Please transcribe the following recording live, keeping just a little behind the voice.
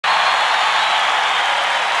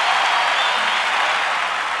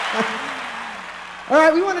All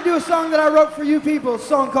right, we want to do a song that I wrote for you people, a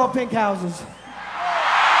song called Pink Houses.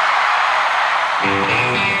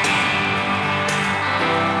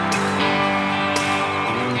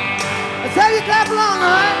 Let's have you clap along,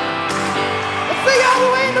 all right? Let's see you all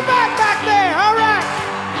the way in the back there, all right?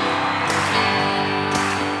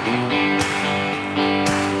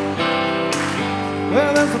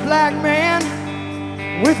 Well, there's a black man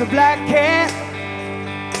with a black cat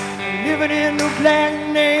living in a black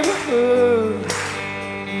neighborhood.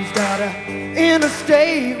 He's got an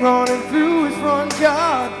interstate running through his front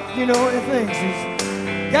yard. You know, he thinks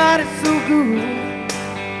he's got it so good.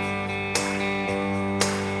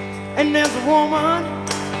 And there's a woman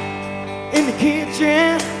in the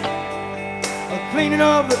kitchen cleaning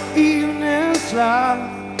up the evening slop.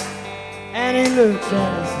 And he looks at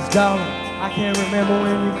us and says, darling, I can't remember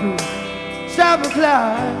when you could stop a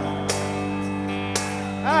clock.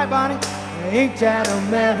 All right, Bonnie. Ain't that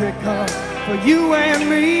America for you and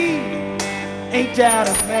me? Ain't that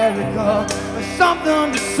America? There's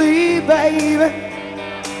something to see, baby.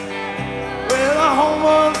 We're the home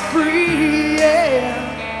of the free, yeah.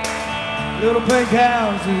 Little pink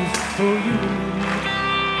houses for you and me.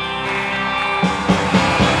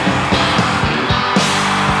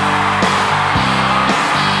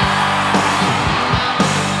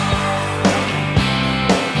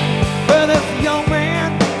 Well, there's a young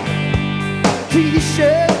man, TV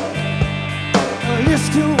show,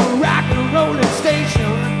 listen to a rock and rolling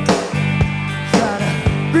station. He's got a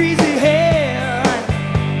breezy hair,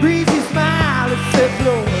 breezy smile. It says,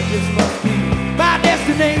 Lord, this must be my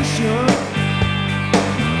destination.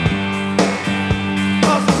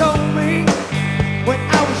 Cause he told me when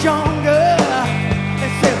I was younger,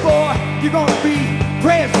 they said, boy, you're gonna be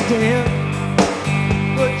president.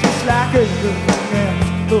 But just like everything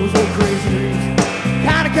else, those old crazy days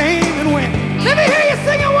kinda came and went. Let me hear you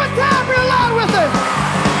sing it one time real loud with us.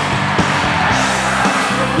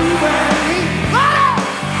 You and me,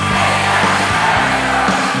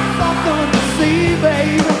 something to see,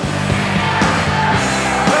 baby.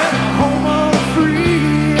 We're the home of the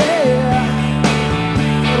free, yeah.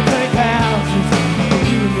 Little pink houses for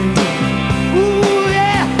you and me. Ooh,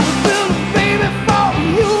 yeah, we're building, baby, for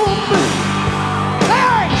you and me.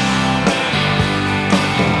 Larry!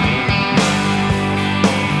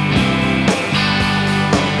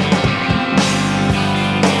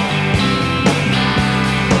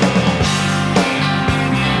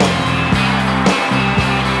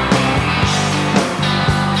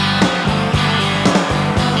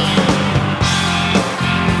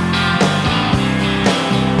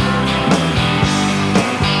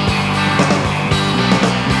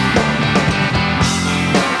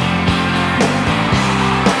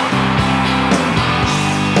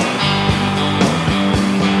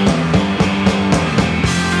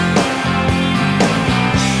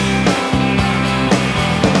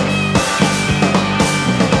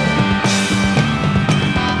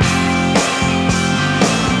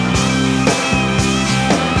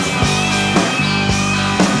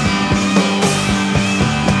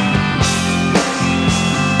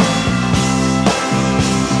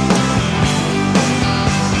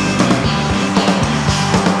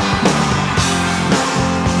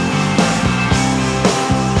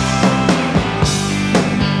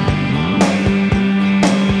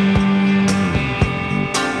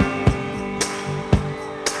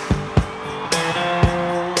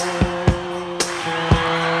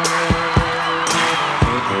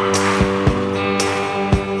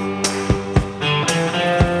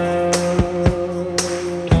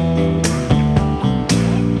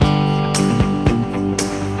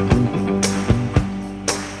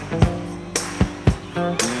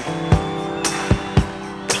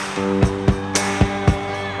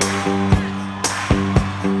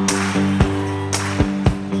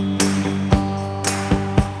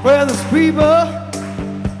 Well, there's people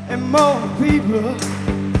and more people.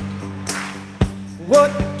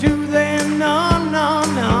 What do they know? No,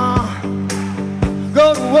 no.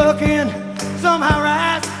 Go to work in some high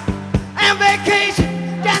rise and vacation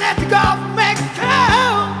down at the Gulf of Mexico.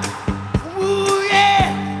 Ooh, yeah.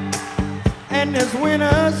 And there's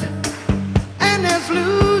winners and there's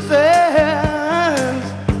losers,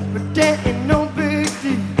 but that ain't no big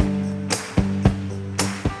deal.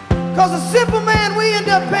 Cause a simple man, we end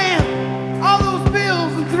up paying all those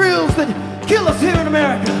bills and thrills that kill us here in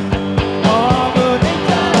America. Oh, but ain't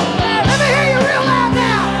that bad? Let me hear you real loud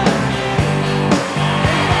now.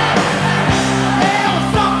 There was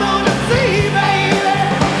something to see, baby.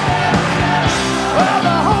 Well,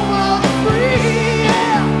 the home of the free,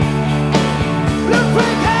 yeah. Little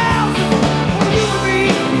brick house for you and me.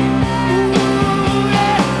 Ooh,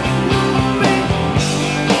 yeah.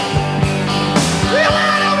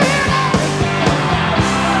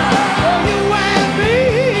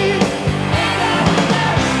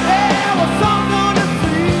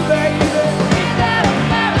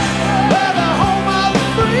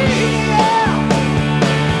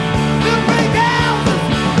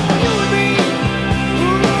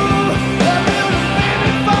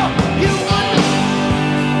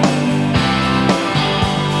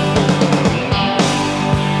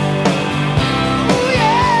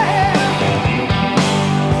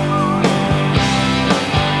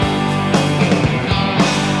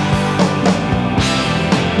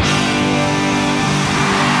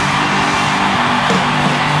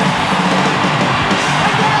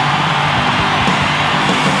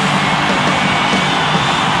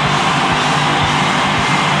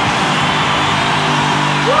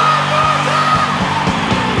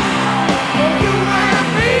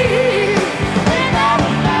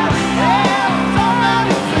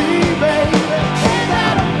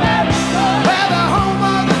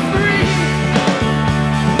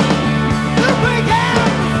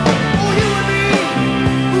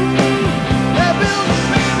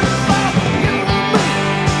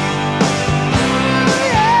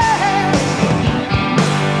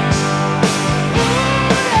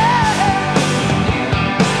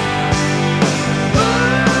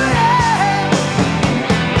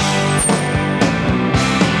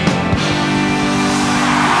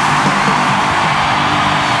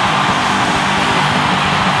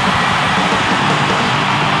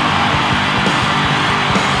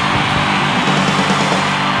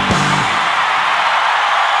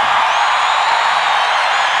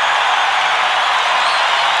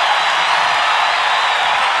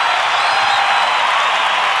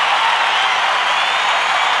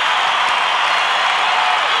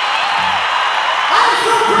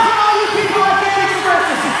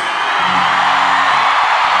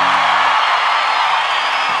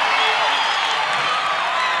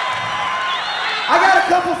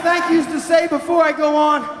 used to say before I go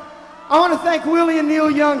on, I want to thank Willie and Neil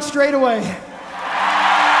Young straight away.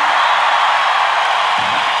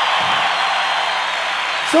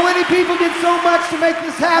 So many people did so much to make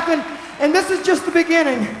this happen, and this is just the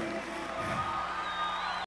beginning.